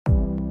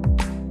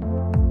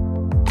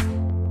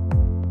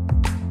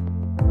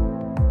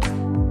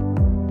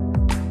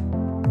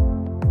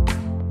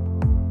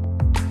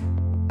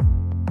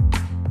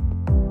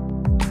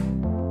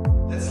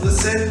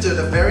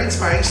the very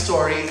inspiring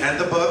story and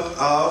the book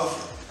of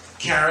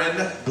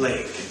Karen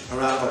Blake. A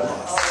round of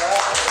applause.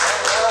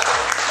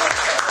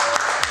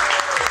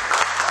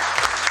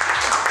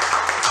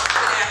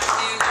 Good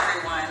afternoon,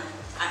 everyone.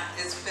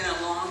 It's been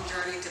a long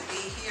journey to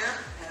be here,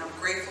 and I'm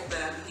grateful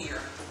that I'm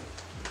here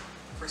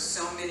for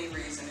so many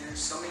reasons. There's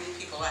so many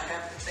people I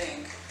have to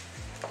thank.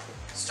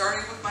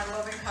 Starting with my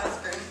loving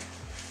husband,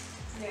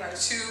 my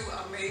two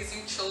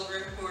amazing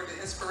children who are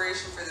the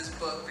inspiration for this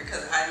book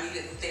because I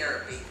needed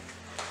therapy.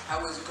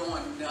 I was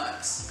going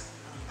nuts.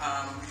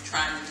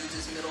 Trying to do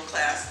this middle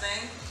class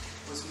thing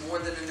was more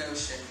than a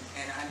notion,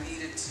 and I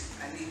needed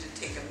to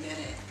take a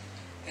minute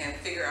and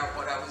figure out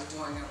what I was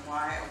doing and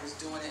why I was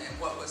doing it and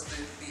what was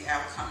the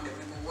outcome that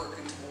we were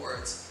working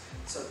towards.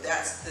 So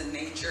that's the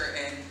nature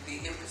and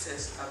the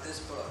emphasis of this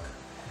book.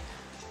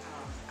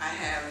 I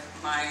have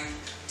my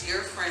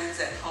dear friends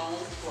at home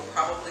who are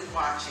probably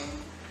watching.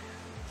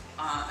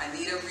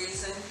 Anita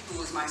Reason,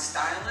 who is my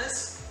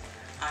stylist.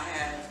 I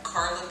have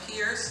Carla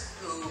Pierce,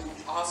 who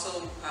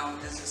also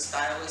is a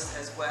stylist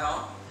as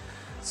well.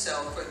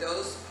 So for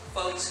those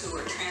folks who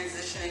are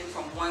transitioning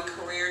from one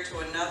career to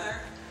another,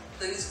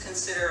 please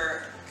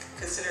consider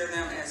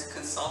them as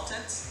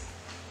consultants.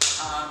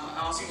 I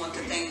also want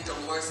to thank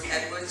Dolores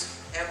Edwards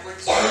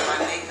for my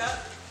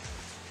makeup,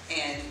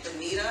 and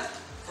Anita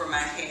for my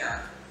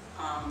hair,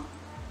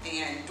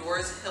 and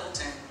Doris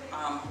Hilton,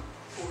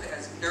 who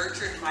has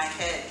nurtured my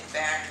head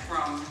back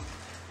from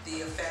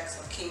the effects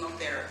of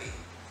chemotherapy.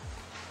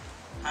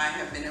 I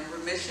have been in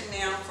remission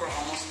now for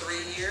almost 3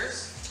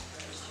 years.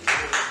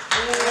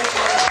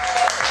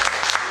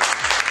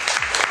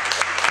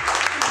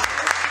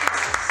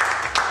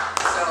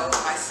 So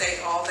I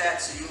say all that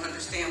so you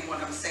understand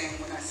what I'm saying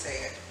when I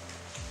say it.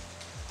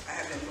 I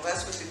have been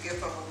blessed with the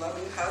gift of a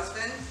loving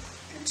husband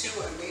and 2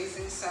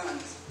 amazing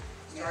sons.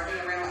 Starting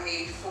around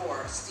age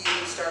 4,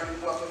 Stephen started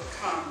what would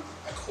become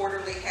a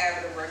quarterly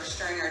habit of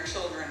registering our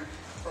children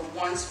for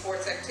one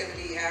sports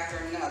activity after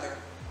another.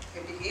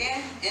 It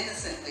began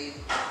innocently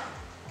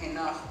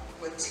enough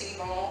with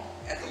t-ball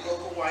at the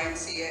local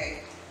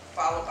YMCA,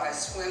 followed by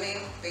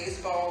swimming,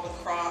 baseball,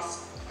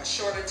 lacrosse, a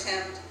short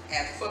attempt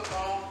at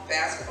football,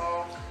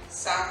 basketball,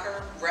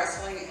 soccer,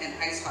 wrestling, and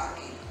ice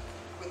hockey.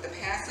 With the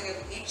passing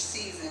of each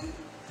season,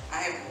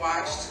 I have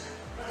watched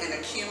an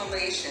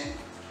accumulation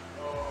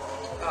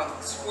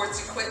of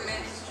sports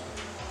equipment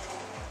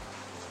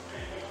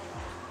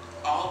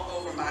all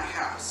over my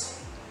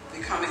house,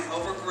 becoming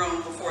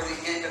overgrown before the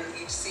end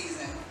of each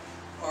season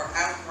or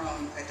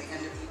outgrown at the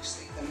end of each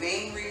season. The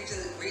main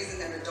reason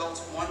that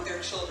adults want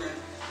their children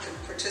to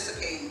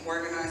participate in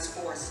organized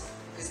sports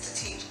is to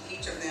teach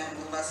each of them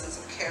the lessons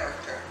of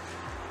character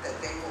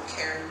that they will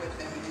carry with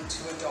them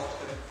into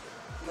adulthood.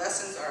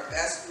 Lessons are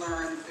best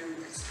learned through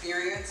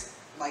experience,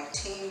 like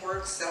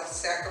teamwork,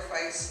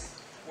 self-sacrifice,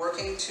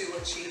 working to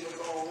achieve a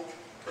goal,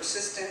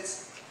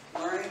 persistence,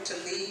 learning to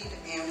lead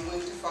and when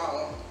to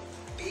follow,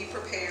 be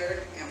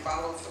prepared and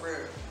follow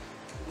through.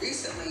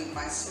 Recently, in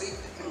my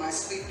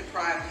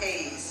sleep-deprived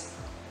haze,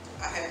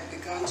 I have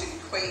begun to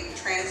equate and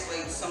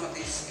translate some of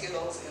these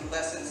skills and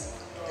lessons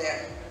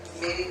that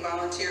many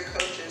volunteer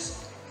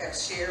coaches have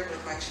shared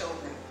with my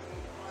children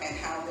and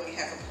how they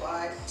have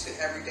applied to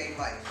everyday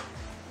life.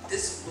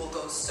 This will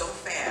go so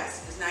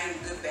fast. It's not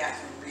even good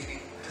bathroom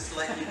reading. Just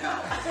letting you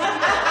know.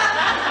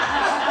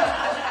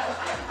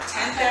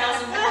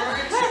 10,000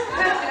 words?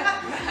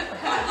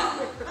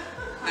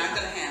 Not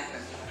going to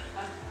happen.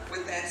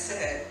 With that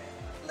said,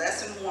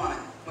 lesson 1,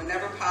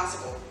 whenever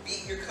possible,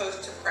 beat your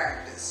coach to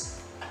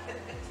practice.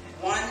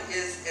 1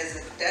 is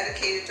as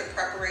dedicated to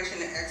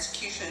preparation and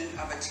execution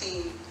of a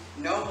team.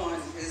 No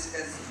one is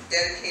as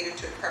dedicated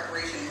to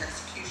preparation and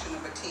execution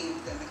of a team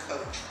than the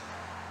coach.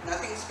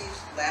 Nothing speaks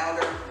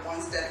louder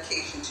one's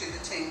dedication to the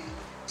team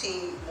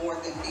more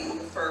than being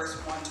the first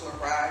one to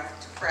arrive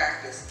to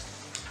practice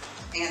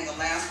and the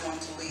last one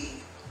to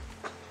leave.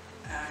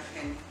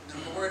 And the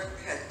Lord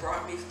has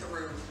brought me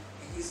through,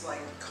 and He's like,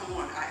 come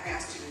on, I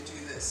asked you to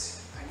do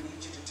this. I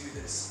need you to do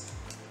this.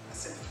 I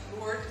said,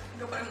 Lord,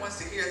 nobody wants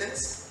to hear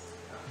this.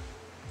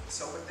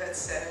 So with that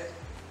said,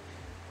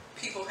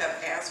 people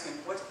have asked me,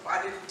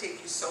 why did it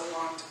take you so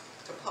long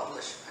to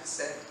publish? I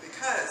said,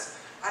 because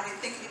I didn't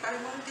think anybody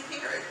wanted to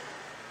hear it.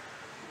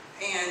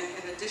 And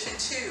in addition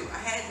to, I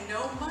had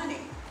no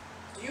money.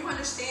 Do you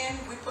understand?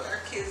 We put our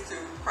kids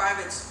through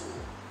private school.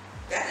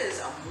 That is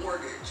a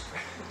mortgage.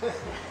 So,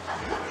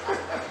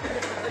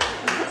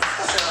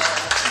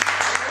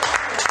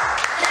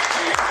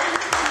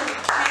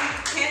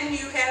 can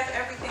you have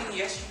everything?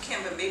 Yes, you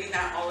can, but maybe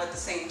not all at the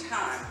same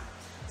time.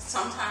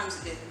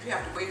 Sometimes you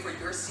have to wait for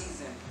your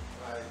season.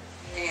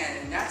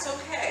 And that's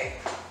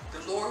okay. The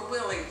Lord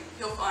willing,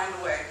 He'll find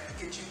a way to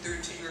get you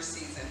through to your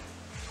season.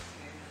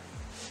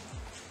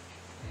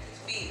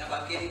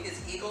 About getting his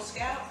Eagle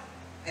Scout,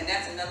 and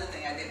that's another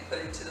thing I didn't put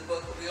into the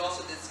book, but we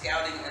also did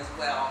scouting as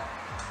well.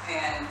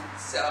 And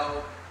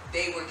so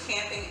they were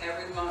camping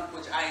every month,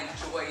 which I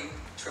enjoyed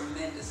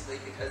tremendously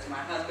because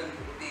my husband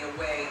would be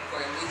away for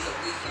at least a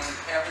weekend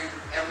every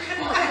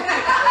month. And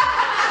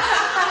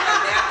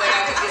that way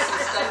I could get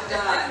some stuff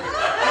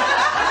done.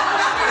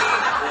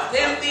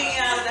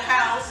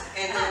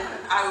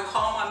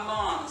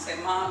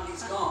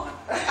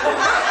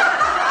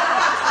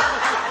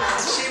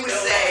 She would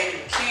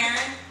say,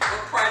 Karen,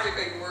 what project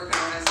are you working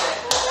on? I said,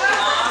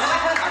 Mom,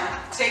 I'm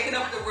taking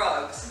up the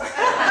rugs.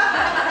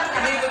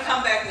 And he would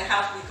come back and the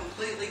house would be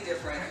completely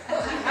different.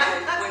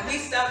 And when he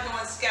stopped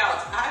doing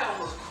scouts, I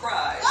almost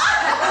cried. I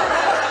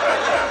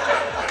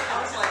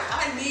was like,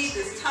 I need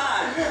this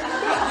time.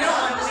 You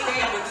don't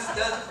understand what this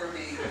does for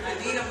me. I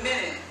need a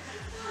minute.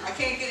 I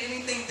can't get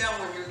anything done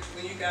when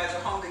you guys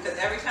are home because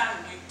every time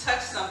you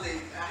touch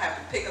something, I have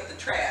to pick up the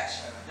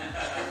trash.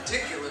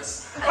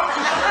 Ridiculous. And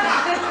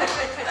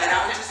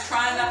I was just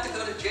trying not to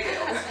go to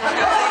jail.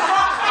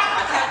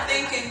 I kept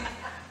thinking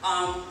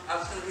I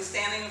was going to be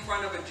standing in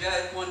front of a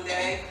judge one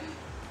day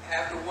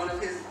after one of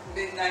his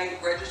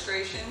midnight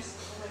registrations,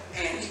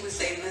 and he would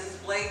say, Mrs.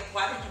 Blake,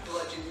 why did you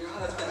bludgeon your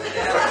husband to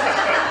death? And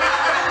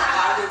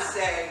I would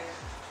say,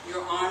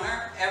 Your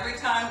Honor, every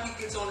time he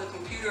gets on the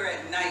computer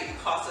at night, it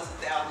costs us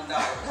 $1,000.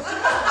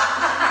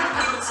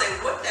 And he would say,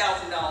 what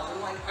 $1,000?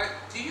 I'm like,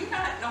 do you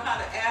not know how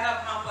to add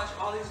up how much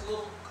all these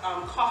little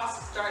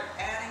costs start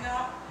adding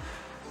up?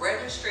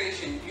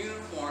 Registration,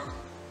 uniform,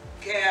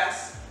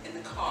 gas in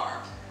the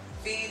car,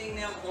 feeding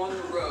them on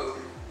the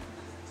road.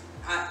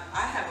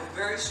 I have a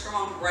very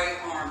strong right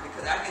arm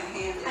because I can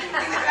hand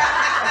anything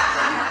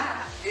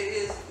back. It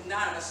is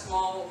not a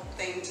small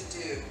thing to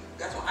do.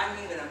 That's why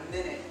I needed a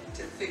minute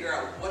to figure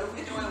out what are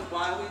we doing,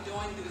 why are we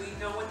doing, do we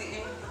know what the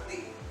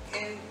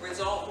end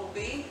result will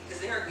be? Is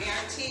there a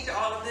guarantee to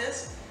all of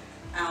this?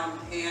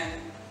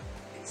 And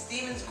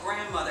Stephen's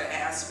grandmother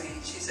asked me,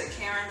 she said,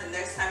 Karen, the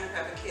next time you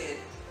have a kid,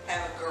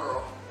 have a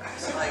girl. I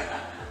was like,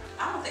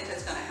 I don't think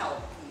that's going to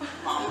help,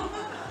 Mama.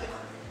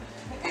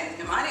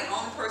 And am I the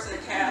only person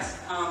that passed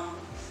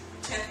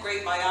 10th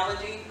grade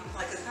biology? I'm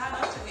like, it's not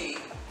up to me.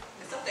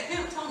 It's up to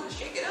him. Tell him to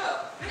shake it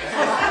up. Any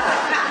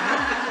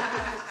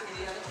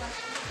other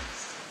questions?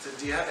 So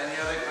do you have any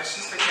other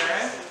questions for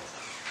Karen?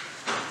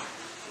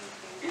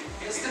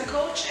 Does the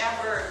coach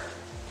ever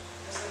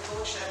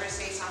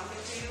say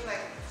something to you?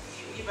 Like,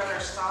 you better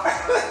stop? No,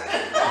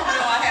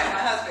 I have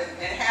my husband,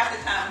 and half the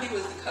time he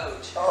was the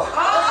coach. Oh,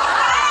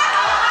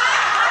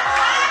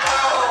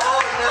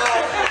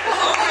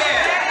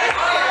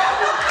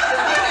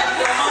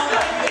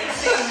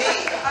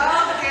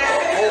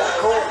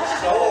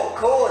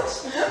 Coach.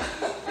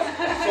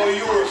 So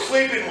you were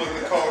sleeping with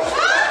the coach.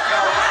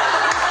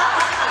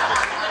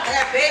 I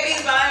had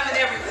babies by him and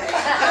everything.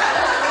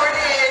 Sure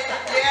did.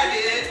 Yeah, I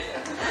did.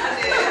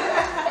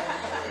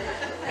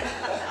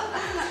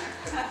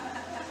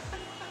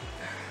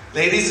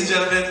 Ladies and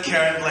gentlemen,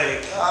 Karen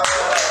Blake. What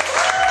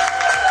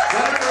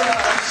an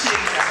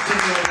appreciation.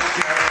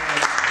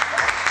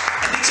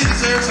 I think she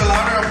deserves a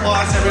louder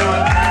applause,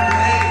 everyone.